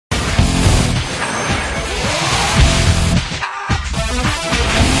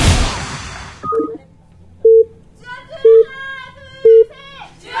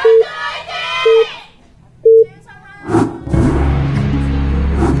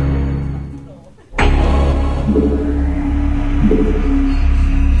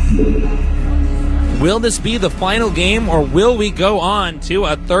Will this be the final game, or will we go on to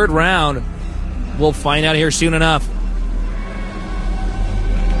a third round? We'll find out here soon enough.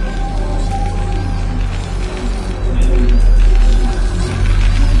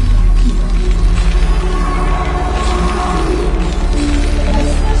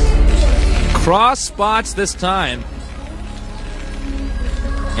 Cross spots this time.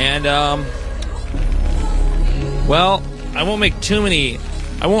 And, well, I won't make too many,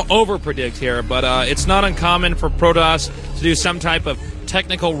 I won't over-predict here, but it's not uncommon for Protoss to do some type of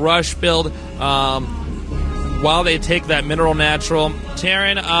technical rush build while they take that mineral natural.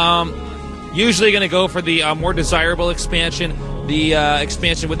 Terran, usually going to go for the more desirable expansion. The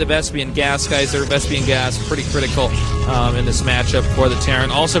expansion with the Vespian gas, guys. Their Vespian gas, pretty critical in this matchup for the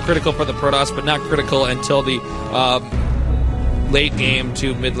Terran. Also critical for the Protoss, but not critical until the late game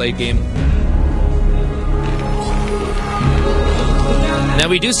to mid-late game. Now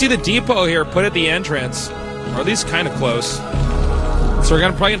we do see the depot here put at the entrance, or at least kind of close. So we're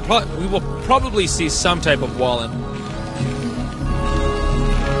gonna we will probably see some type of wall-in.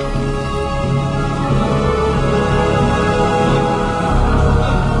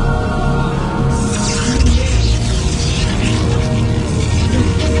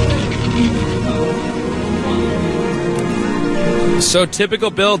 So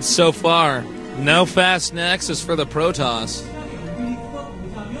typical builds so far. No fast nexus for the Protoss.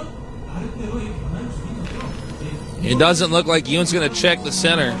 It doesn't look like Yoon's going to check the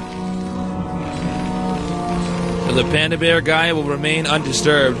center. So the Panda Bear guy will remain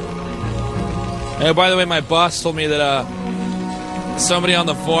undisturbed. And by the way, my boss told me that somebody on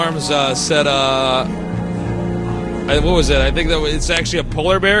the forums said, what was it? I think that it's actually a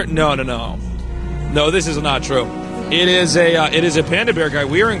polar bear. No. No, this is not true. It is a Panda Bear guy.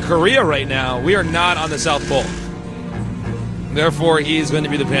 We are in Korea right now. We are not on the South Pole. Therefore, he's going to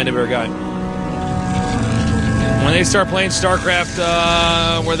be the Panda Bear guy. When they start playing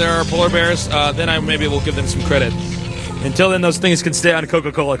StarCraft where there are polar bears, then I maybe will give them some credit. Until then, those things can stay on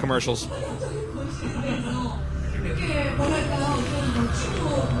Coca-Cola commercials.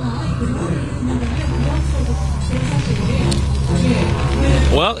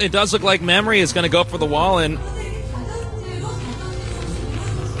 Well, it does look like Memory is going to go for the wall and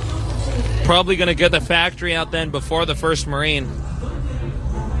probably going to get the factory out then before the first Marine.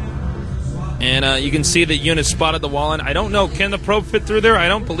 And you can see that Yoon has spotted the wall, and I don't know, can the probe fit through there? I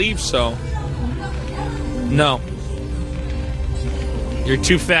don't believe so. No. You're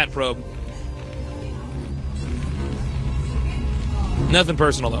too fat, probe. Nothing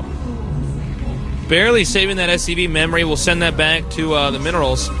personal, though. Barely saving that SCV. Memory. We'll send that back to the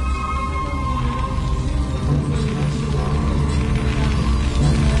minerals.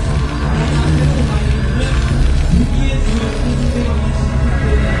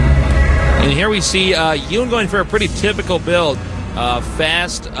 And here we see Yoon going for a pretty typical build.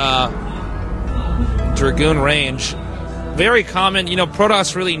 Fast Dragoon range. Very common. You know,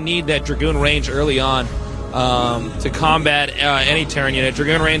 Protoss really need that Dragoon range early on to combat any Terran unit.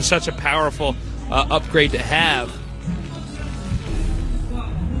 Dragoon range, such a powerful upgrade to have.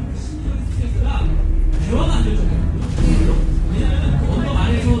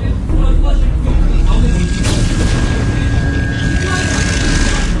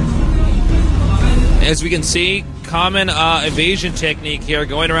 As we can see, common evasion technique here,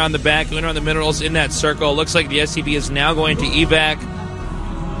 going around the back, going around the minerals in that circle. Looks like the SCV is now going to evac,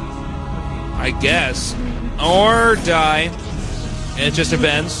 I guess, or die. And it just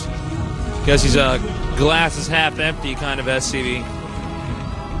depends, because he's a glass is half empty kind of SCV.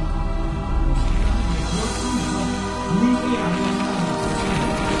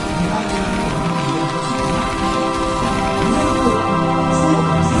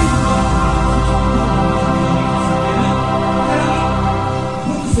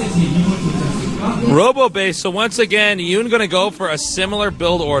 Robo-base, so once again, Yoon going to go for a similar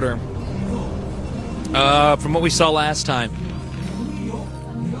build order from what we saw last time.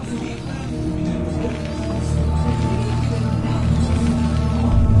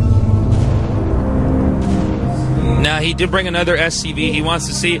 Now, he did bring another SCV. He wants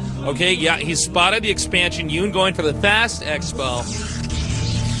to see, okay, yeah, he spotted the expansion. Yoon going for the fast expo.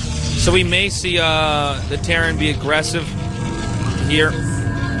 So we may see the Terran be aggressive here.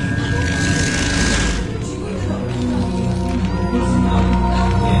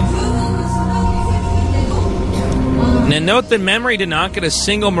 And note that Memory did not get a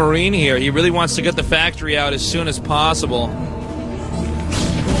single Marine here. He really wants to get the factory out as soon as possible.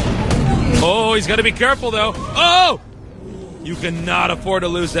 Oh, he's got to be careful, though. Oh! You cannot afford to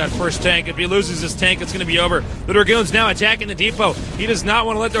lose that first tank. If he loses this tank, it's going to be over. The Dragoons now attacking the depot. He does not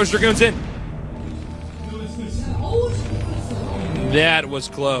want to let those Dragoons in. That was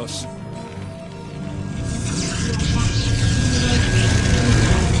close.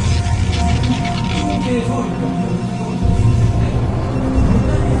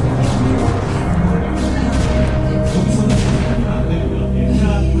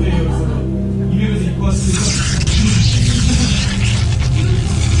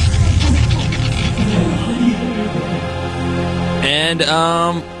 And,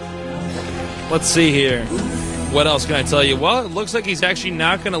 let's see here. What else can I tell you? Well, it looks like he's actually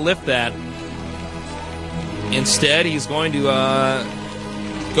not going to lift that. Instead, he's going to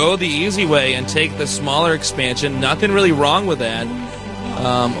go the easy way and take the smaller expansion. Nothing really wrong with that.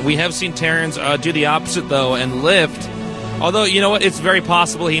 We have seen Terrans do the opposite, though, and lift. Although, you know what? It's very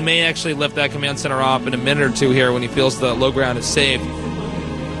possible he may actually lift that command center off in a minute or two here when he feels the low ground is safe.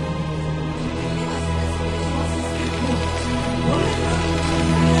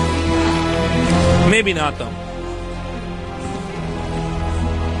 Maybe not, though.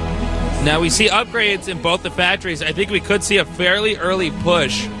 Now, we see upgrades in both the factories. I think we could see a fairly early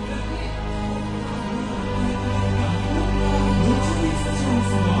push.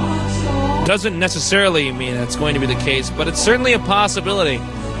 Doesn't necessarily mean it's going to be the case, but it's certainly a possibility.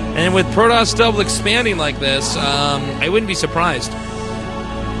 And with Protoss double expanding like this, I wouldn't be surprised.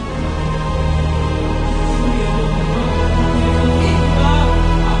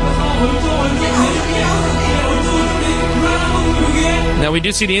 Now we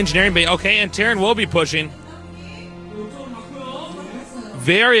do see the engineering bay. Okay, and Terran will be pushing.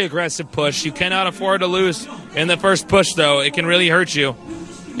 Very aggressive push. You cannot afford to lose in the first push, though. It can really hurt you.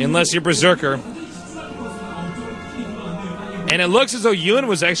 Unless you're Berserker. And it looks as though yOon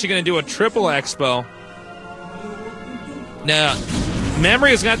was actually going to do a triple expo. Now,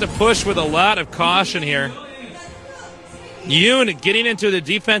 Memory is going to have to push with a lot of caution here. yOon getting into the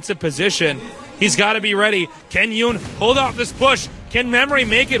defensive position. He's got to be ready. Can yOon hold off this push? Can Memory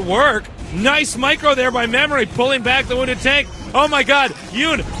make it work? Nice micro there by Memory, pulling back the wounded tank. Oh my god,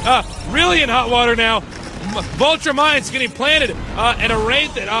 yOon really in hot water now. Vulture mines getting planted at a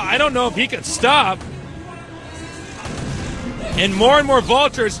rate that I don't know if he can stop. And more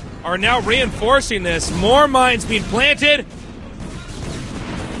vultures are now reinforcing this. More mines being planted.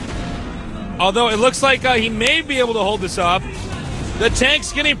 Although it looks like he may be able to hold this off. The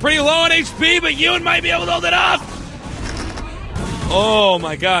tank's getting pretty low on HP, but yOon might be able to hold it off. Oh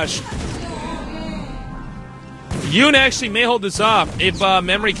my gosh. yOon actually may hold this off if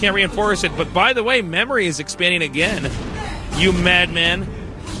Memory can't reinforce it. But by the way, Memory is expanding again. You madman.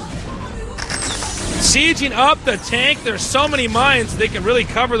 Sieging up the tank. There's so many mines they can really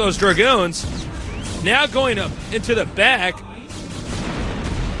cover those Dragoons. Now going up into the back.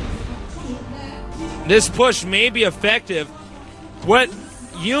 This push may be effective. What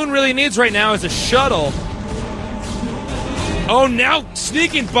yOon really needs right now is a shuttle. Oh, now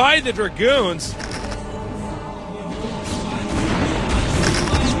sneaking by the Dragoons.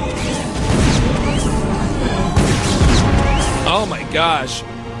 Oh my gosh.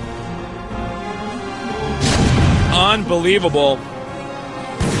 Unbelievable.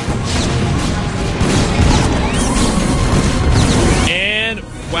 And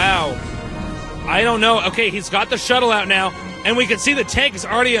wow. I don't know. Okay, he's got the shuttle out now, and we can see the tank is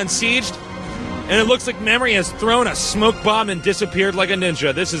already unsieged, and it looks like Memory has thrown a smoke bomb and disappeared like a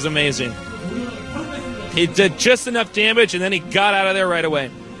ninja. This is amazing. He did just enough damage, and then he got out of there right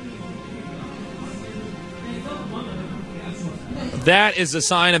away. That is a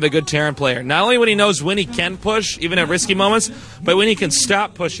sign of a good Terran player. Not only when he knows when he can push, even at risky moments, but when he can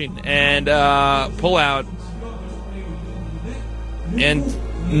stop pushing and pull out and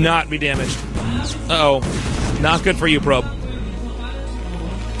not be damaged. Uh-oh. Not good for you, Probe.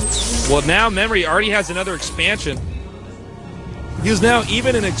 Well, now Memory already has another expansion. He's now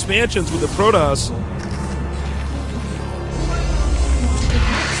even in expansions with the Protoss.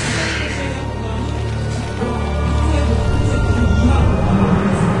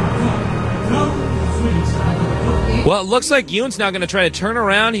 Well, it looks like yOon's now going to try to turn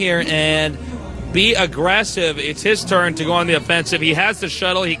around here and be aggressive. It's his turn to go on the offensive. He has the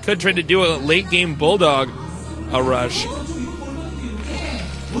shuttle. He could try to do a late-game Bulldog rush.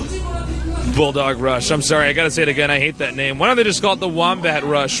 Bulldog rush. I'm sorry, I got to say it again. I hate that name. Why don't they just call it the Wombat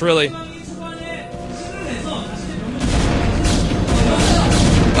rush, really?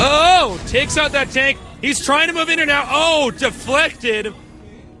 Oh, takes out that tank. He's trying to move in here now. Oh, deflected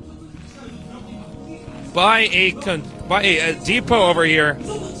by a depot over here.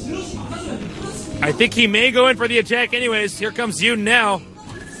 I think he may go in for the attack anyways. Here comes yOon now.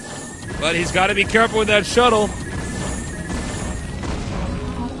 But he's got to be careful with that shuttle.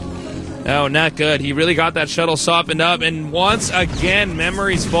 Oh, not good. He really got that shuttle softened up. And once again,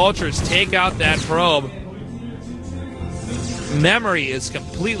 Memory's vultures take out that probe. Memory is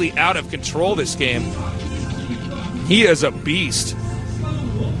completely out of control this game. He is a beast.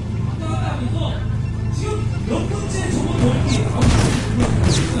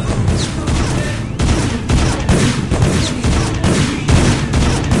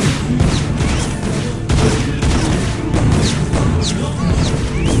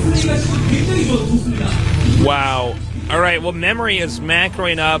 Wow. All right, well, Memory is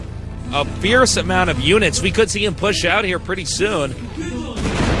macroing up a fierce amount of units. We could see him push out here pretty soon.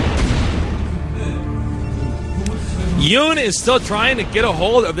 yOon is still trying to get a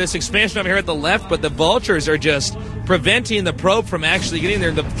hold of this expansion over here at the left, but the vultures are just preventing the probe from actually getting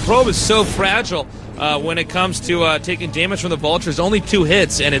there. The probe is so fragile when it comes to taking damage from the vultures. Only 2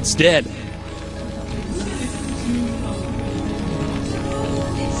 hits, and it's dead.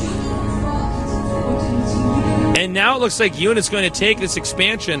 And now it looks like yOon is going to take this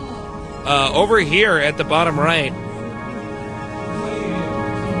expansion over here at the bottom right.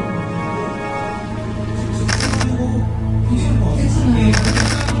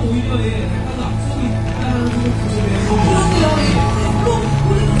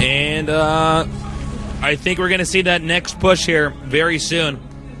 And I think we're going to see that next push here very soon.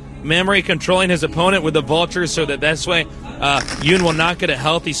 Memory controlling his opponent with the vultures so that this way yOon will not get a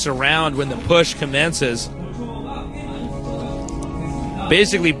healthy surround when the push commences.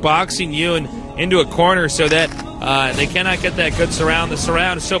 Basically boxing yOon into a corner so that they cannot get that good surround. The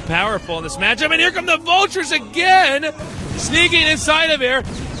surround is so powerful in this matchup. And here come the vultures again, sneaking inside of here.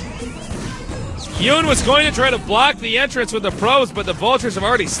 yOon was going to try to block the entrance with the probes, but the vultures have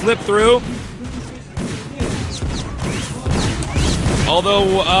already slipped through.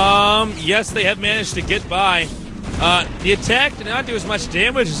 Although, yes, they have managed to get by. The attack did not do as much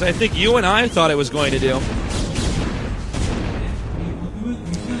damage as I think you and I thought it was going to do.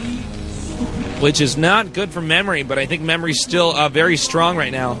 Which is not good for Memory, but I think Memory's still very strong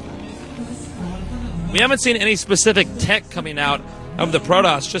right now. We haven't seen any specific tech coming out of the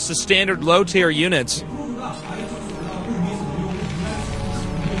Protoss, just the standard low-tier units.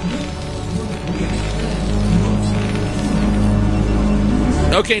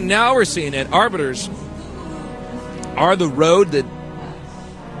 Okay, now we're seeing it. Arbiters are the road that...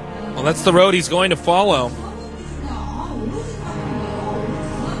 Well, that's the road he's going to follow.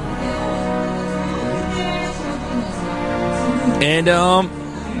 And,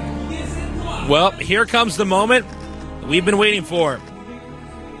 well, here comes the moment we've been waiting for.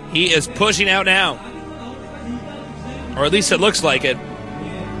 He is pushing out now. Or at least it looks like it.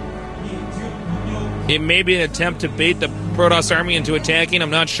 It may be an attempt to bait the Protoss army into attacking,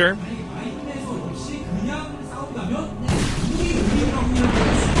 I'm not sure.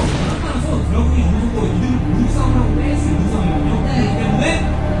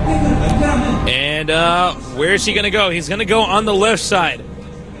 And where is he going to go? He's going to go on the left side.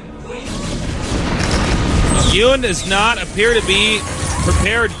 yOon does not appear to be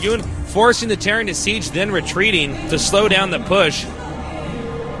prepared. yOon forcing the Terran to siege, then retreating to slow down the push.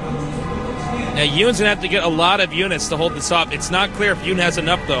 Now, yOon's going to have to get a lot of units to hold this off. It's not clear if yOon has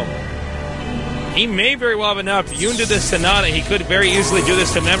enough, though. He may very well have enough. yOon did this to Nana. He could very easily do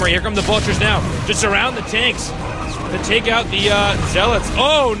this to Memory. Here come the vultures now. Just around the tanks to take out the zealots.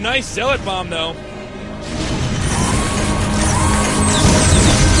 Oh, nice zealot bomb, though.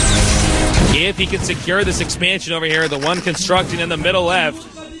 If he can secure this expansion over here, the one constructing in the middle left.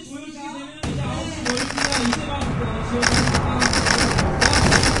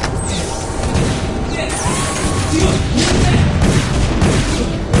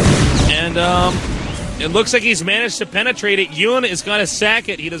 And it looks like he's managed to penetrate it. yOon is going to sack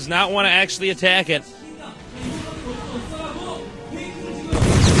it. He does not want to actually attack it.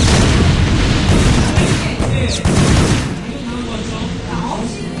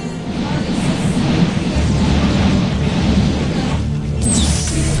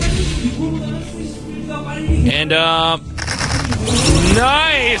 And,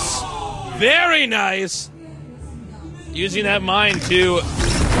 nice! Very nice! Using that mine to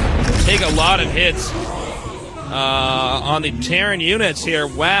take a lot of hits on the Terran units here.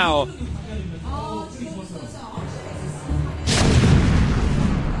 Wow.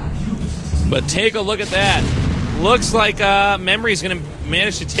 But take a look at that. Looks like Memory's going to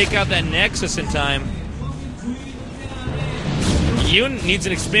manage to take out that Nexus in time. yOon needs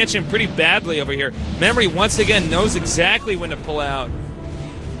an expansion pretty badly over here. Memory, once again, knows exactly when to pull out.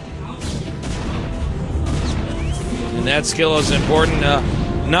 And that skill is important,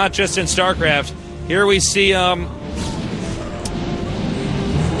 not just in StarCraft. Here we see,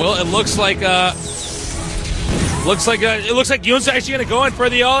 Well, it looks like Yoon's actually going to go in for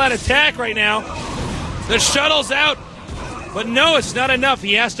the all-out attack right now. The shuttle's out, but no, it's not enough.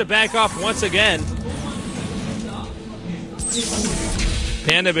 He has to back off once again.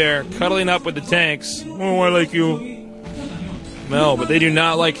 Panda Bear cuddling up with the tanks. Oh, I like you. No, but they do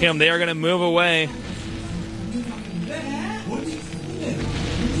not like him. They are going to move away.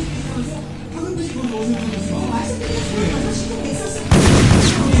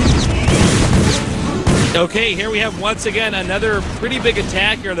 Okay, here we have once again another pretty big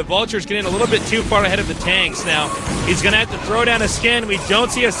attack here. The Vulture's getting a little bit too far ahead of the tanks now. He's going to have to throw down a skin. We don't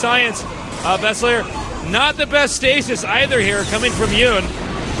see a science. Vessler, not the best stasis either here coming from Yoon.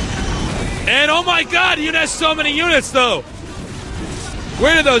 And oh my god, Yoon has so many units though.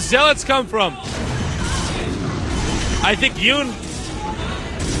 Where did those zealots come from? I think Yoon...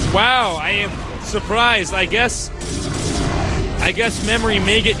 Wow, I am surprised. I guess memory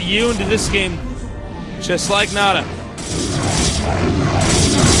may get Yoon to this game. Just like Nada.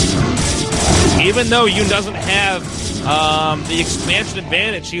 Even though Yoon doesn't have the expansion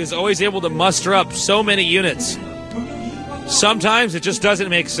advantage, he is always able to muster up so many units. Sometimes it just doesn't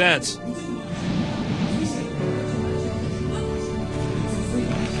make sense.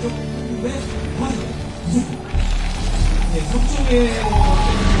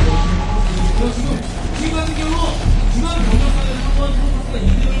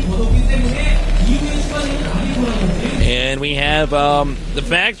 And we have the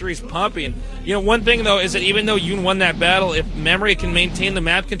factories pumping. You know, one thing though is that even though Yoon won that battle, if memory can maintain the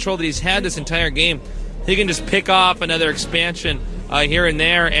map control that he's had this entire game, he can just pick off another expansion here and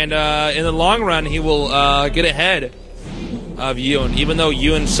there, and in the long run he will get ahead of Yoon, even though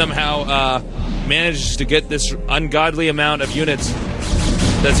Yoon somehow manages to get this ungodly amount of units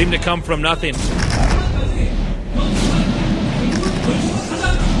that seem to come from nothing.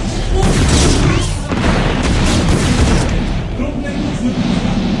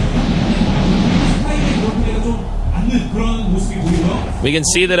 We can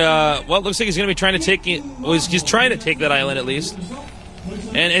see that, well, it looks like he's going to be trying to take, well, he's trying to take that island at least.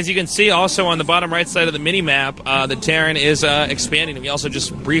 And as you can see also on the bottom right side of the mini-map, the Terran is expanding. We also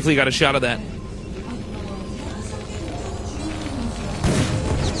just briefly got a shot of that.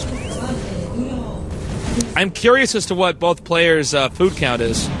 I'm curious as to what both players' food count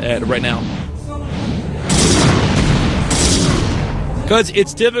is at right now. Because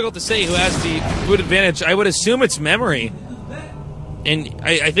it's difficult to say who has the food advantage. I would assume it's memory. And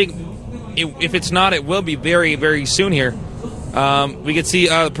I think if it's not, it will be very, very soon here. We can see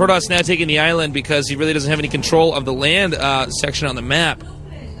Protoss now taking the island because he really doesn't have any control of the land section on the map.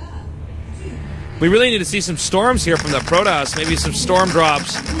 We really need to see some storms here from the Protoss. Maybe some storm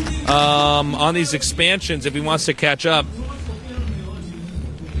drops on these expansions if he wants to catch up.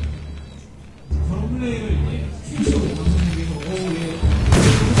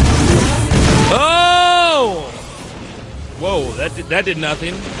 Oh! Whoa, that did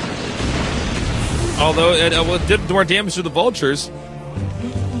nothing. Although it did more damage to the Vultures.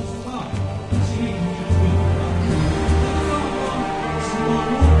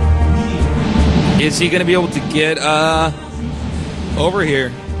 Is he going to be able to get over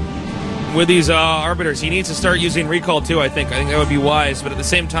here with these Arbiters? He needs to start using recall too, I think. I think that would be wise. But at the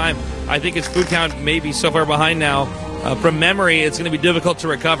same time, I think his food count may be so far behind now. From memory, it's going to be difficult to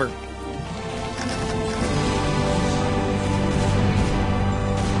recover.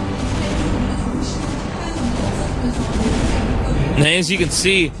 And as you can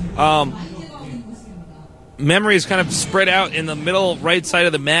see, memory is kind of spread out in the middle right side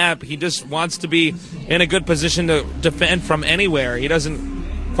of the map. He just wants to be in a good position to defend from anywhere. He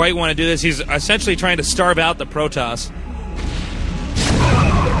doesn't quite want to do this. He's essentially trying to starve out the Protoss.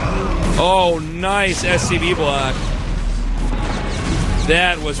 Oh, nice SCV block.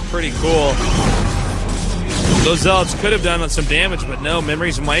 That was pretty cool. Those Zealots could have done some damage, but no,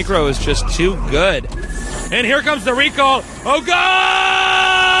 Memory's micro is just too good. And here comes the recall. Oh, God!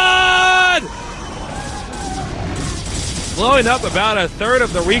 Blowing up about a third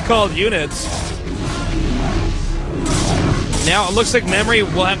of the recalled units. Now it looks like Memory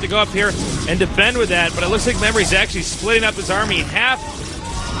will have to go up here and defend with that, but it looks like Memory's actually splitting up his army. Half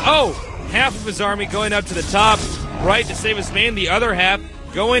of his army going up to the top right to save his main, the other half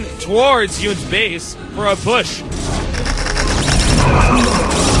going towards Yoon's base for a push.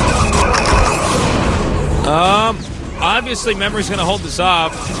 Obviously Memory's going to hold this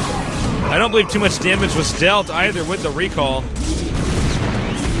off. I don't believe too much damage was dealt either with the recall.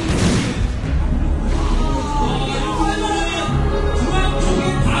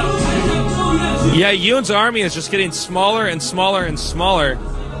 Yeah, Yoon's army is just getting smaller and smaller and smaller.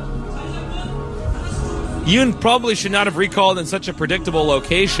 Yoon probably should not have recalled in such a predictable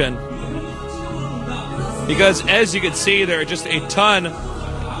location, because as you can see, there are just a ton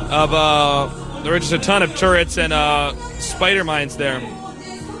of turrets and spider mines there.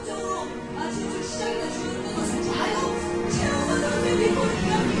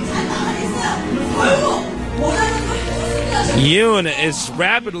 Yoon is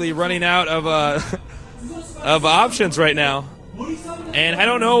rapidly running out of options right now, and I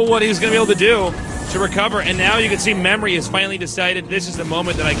don't know what he's going to be able to do to recover. And now you can see Memory has finally decided this is the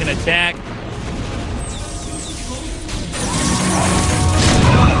moment that I can attack.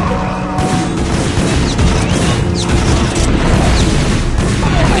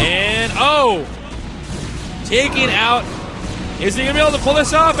 And oh, taking out. Is he going to be able to pull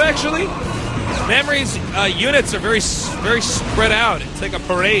this off? Actually, Memory's units are very spread out. It's like a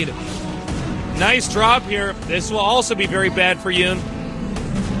parade. Nice drop here. This will also be very bad for Yoon.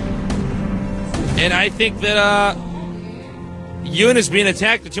 And I think that Yoon is being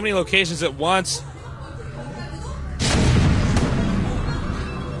attacked at too many locations at once.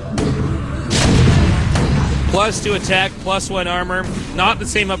 +2 attack, +1 armor. Not the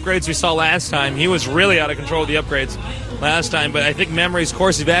same upgrades we saw last time. He was really out of control with the upgrades last time, but I think Memory's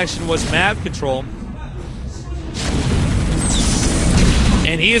course of action was map control.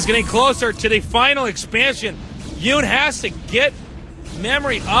 And he is getting closer to the final expansion. Yoon has to get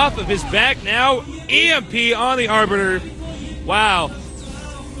Memory off of his back now. EMP on the Arbiter. Wow.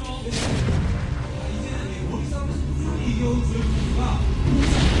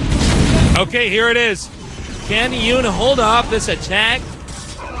 Okay, here it is. Can Yoon hold off this attack?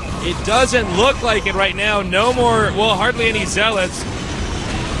 It doesn't look like it right now. No more, well, hardly any zealots.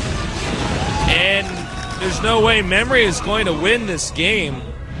 And there's no way Memory is going to win this game.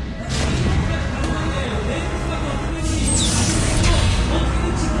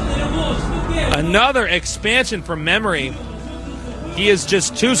 Another expansion for Memory. He is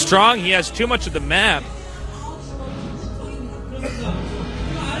just too strong. He has too much of the map.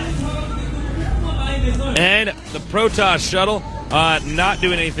 And the Protoss shuttle not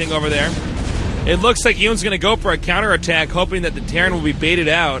doing anything over there. It looks like Yoon's going to go for a counterattack, hoping that the Terran will be baited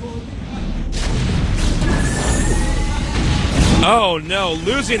out. Oh no,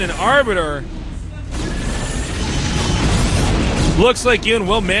 losing an Arbiter. Looks like Yoon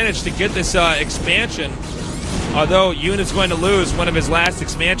will manage to get this expansion. Although Yoon is going to lose one of his last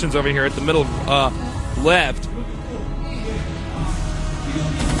expansions over here at the middle left.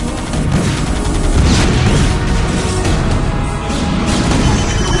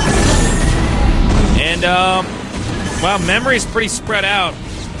 And, well, Memory's pretty spread out.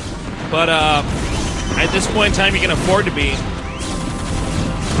 But at this point in time, you can afford to be.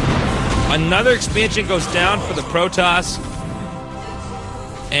 Another expansion goes down for the Protoss.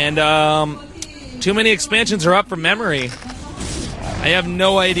 And too many expansions are up for Memory. I have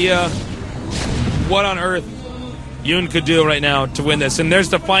no idea what on earth Yoon could do right now to win this. And there's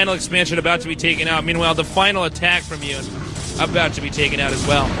the final expansion about to be taken out. Meanwhile, the final attack from Yoon about to be taken out as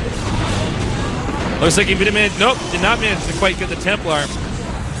well. Looks like he did not manage to quite get the Templar.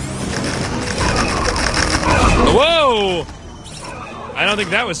 Whoa! I don't think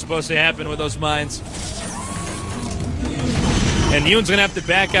that was supposed to happen with those mines. And Yoon's going to have to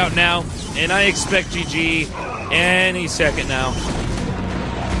back out now. And I expect GG any second now.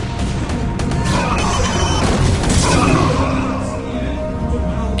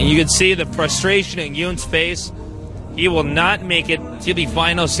 And you can see the frustration in Yoon's face. He will not make it to the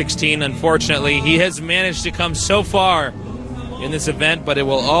final 16, unfortunately. He has managed to come so far in this event, but it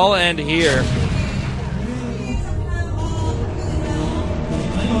will all end here.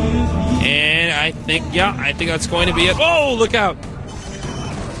 And I think that's going to be it. Oh, look out!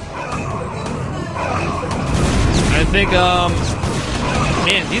 I think,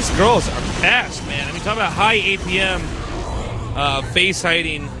 man, these girls are fast, man. I mean, talk about high APM face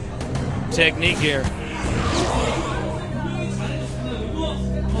hiding technique here.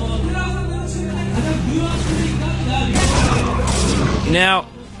 Now,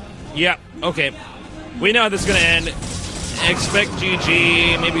 yeah, okay. We know how this is going to end. Expect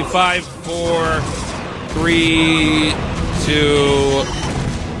GG, maybe 5, 4, 3, 2,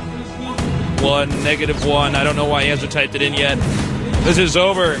 1, -1. I don't know why he hasn't typed it in yet. This is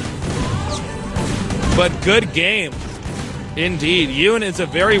over. But good game. Indeed. Yoon is a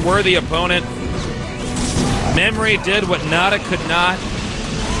very worthy opponent. Memory did what Nada could not.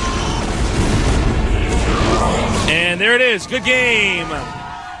 And there it is. Good game.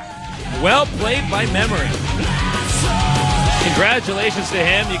 Well played by Memory. Congratulations to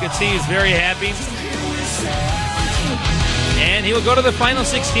him. You can see he's very happy. And he will go to the final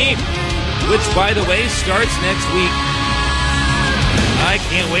 16. which, by the way, starts next week. I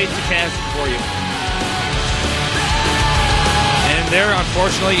can't wait to cast it for you. And there,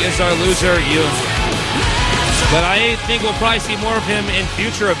 unfortunately, is our loser, yOon. But I think we'll probably see more of him in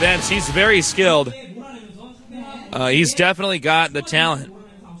future events. He's very skilled. He's definitely got the talent.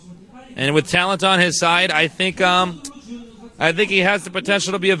 And with talent on his side, I think he has the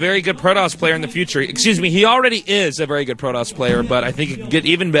potential to be a very good Protoss player in the future. Excuse me, he already is a very good Protoss player, but I think he can get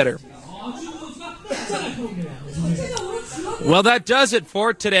even better. Well, that does it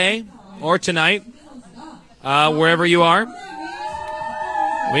for today, or tonight, wherever you are.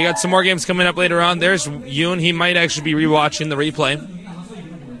 We got some more games coming up later on. There's yOon. He might actually be rewatching the replay.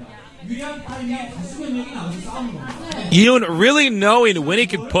 yOon really knowing when he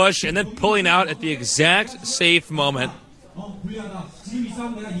could push and then pulling out at the exact safe moment.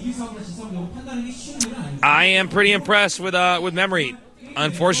 I am pretty impressed with memory.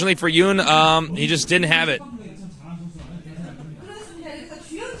 Unfortunately for yOon, he just didn't have it.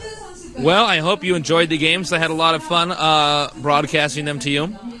 Well, I hope you enjoyed the games. I had a lot of fun broadcasting them to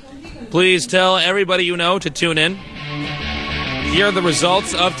you. Please tell everybody you know to tune in. Here are the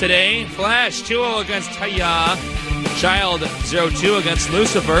results of today. Flash 2-0 against Taya. Child 0-2 against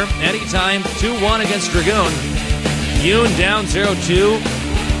Lucifer. Anytime 2-1 against Dragoon. yOon down 0-2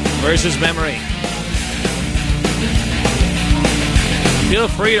 versus Memory. Feel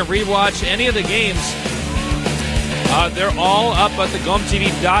free to rewatch any of the games. They're all up at the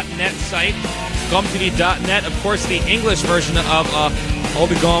GOMTV.net site. GOMTV.net, of course, the English version of all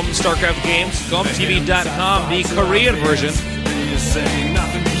the GOM StarCraft games. GOMTV.com, the Korean version.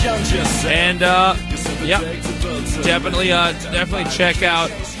 And, yeah, definitely check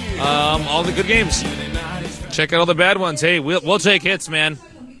out all the good games. Check out all the bad ones. Hey, we'll take hits, man.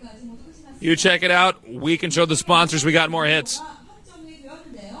 You check it out. We can show the sponsors we got more hits.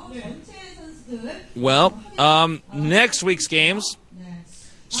 Well, next week's games,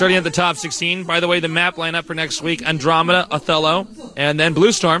 starting at the top 16. By the way, the map lineup for next week: Andromeda, Othello, and then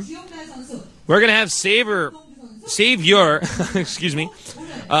Blue Storm. We're gonna have Savior, excuse me,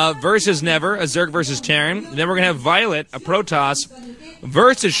 versus Never, a Zerg versus Terran. Then we're gonna have Violet, a Protoss,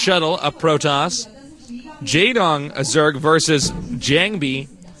 versus Shuttle, a Protoss. Jaedong, a Zerg versus Jangbi,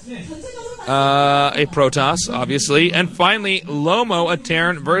 a Protoss, obviously. And finally, Lomo, a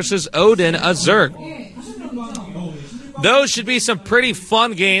Terran, versus Odin, a Zerg. Those should be some pretty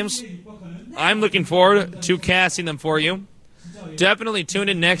fun games. I'm looking forward to casting them for you. Definitely tune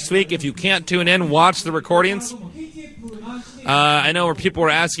in next week. If you can't tune in, watch the recordings. I know where people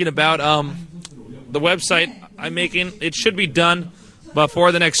were asking about the website I'm making. It should be done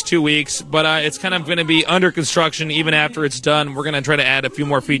before the next 2 weeks, but it's kind of going to be under construction even after it's done. We're going to try to add a few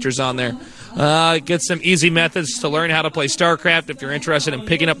more features on there. Get some easy methods to learn how to play StarCraft if you're interested in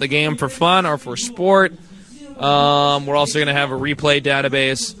picking up the game for fun or for sport. We're also going to have a replay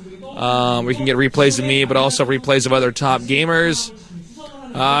database. We can get replays of me, but also replays of other top gamers.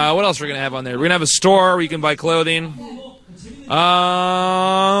 What else are we going to have on there? We're going to have a store where you can buy clothing.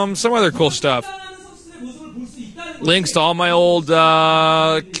 Some other cool stuff. Links to all my old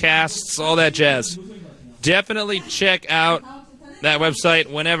casts, all that jazz. Definitely check out that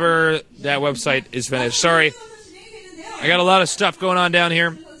website whenever that website is finished. Sorry, I got a lot of stuff going on down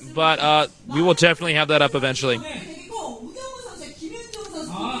here, but we will definitely have that up eventually.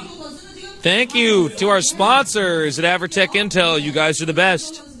 Thank you to our sponsors at Averatec-Intel. You guys are the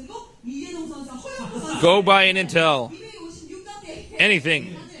best. Go buy an Intel.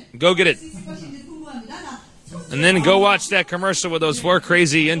 Anything. Go get it. And then go watch that commercial with those 4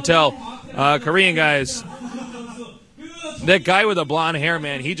 crazy Intel Korean guys. That guy with the blonde hair,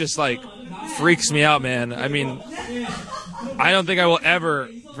 man, he just, like, freaks me out, man. I mean, I don't think I will ever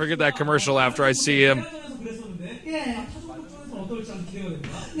forget that commercial after I see him.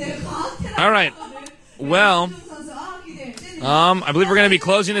 All right. Well, I believe we're going to be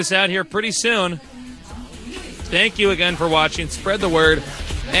closing this out here pretty soon. Thank you again for watching. Spread the word.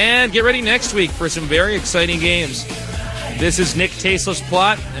 And get ready next week for some very exciting games. This is Nick Tasteless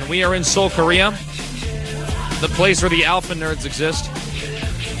Plot, and we are in Seoul, Korea, the place where the alpha nerds exist,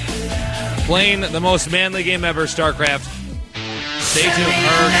 playing the most manly game ever, StarCraft. Stay tuned. Coming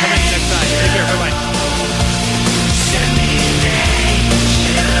next time. Take care. Bye-bye.